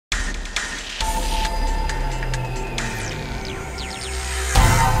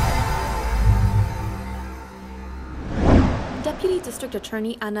District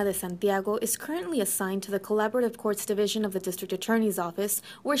Attorney Ana De Santiago is currently assigned to the Collaborative Courts Division of the District Attorney's Office,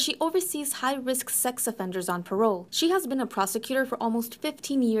 where she oversees high-risk sex offenders on parole. She has been a prosecutor for almost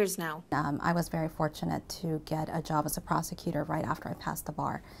 15 years now. I was very fortunate to get a job as a prosecutor right after I passed the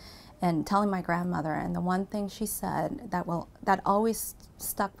bar. And telling my grandmother, and the one thing she said that always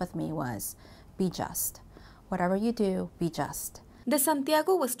stuck with me was, be just. Whatever you do, be just. De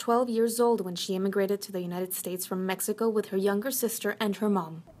Santiago was 12 years old when she immigrated to the United States from Mexico with her younger sister and her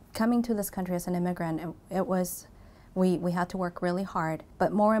mom. Coming to this country as an immigrant, we had to work really hard.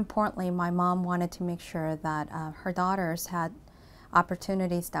 But more importantly, my mom wanted to make sure that her daughters had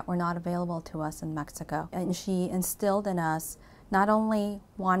opportunities that were not available to us in Mexico. And she instilled in us not only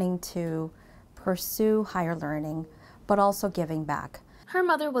wanting to pursue higher learning, but also giving back. Her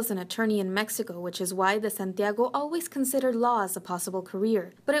mother was an attorney in Mexico, which is why De Santiago always considered law as a possible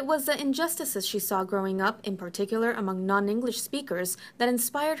career. But it was the injustices she saw growing up, in particular among non-English speakers, that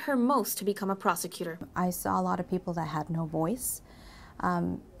inspired her most to become a prosecutor. I saw a lot of people that had no voice.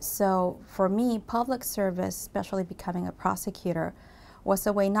 So for me, public service, especially becoming a prosecutor, was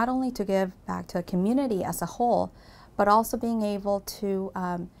a way not only to give back to the community as a whole, but also being able to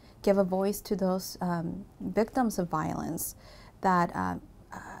give a voice to those victims of violence that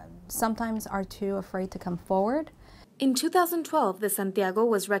sometimes are too afraid to come forward. In 2012, De Santiago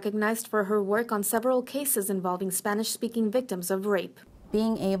was recognized for her work on several cases involving Spanish-speaking victims of rape.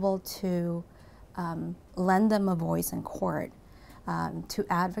 Being able to lend them a voice in court, to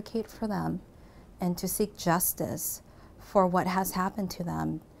advocate for them, and to seek justice for what has happened to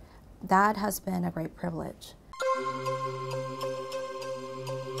them, that has been a great privilege.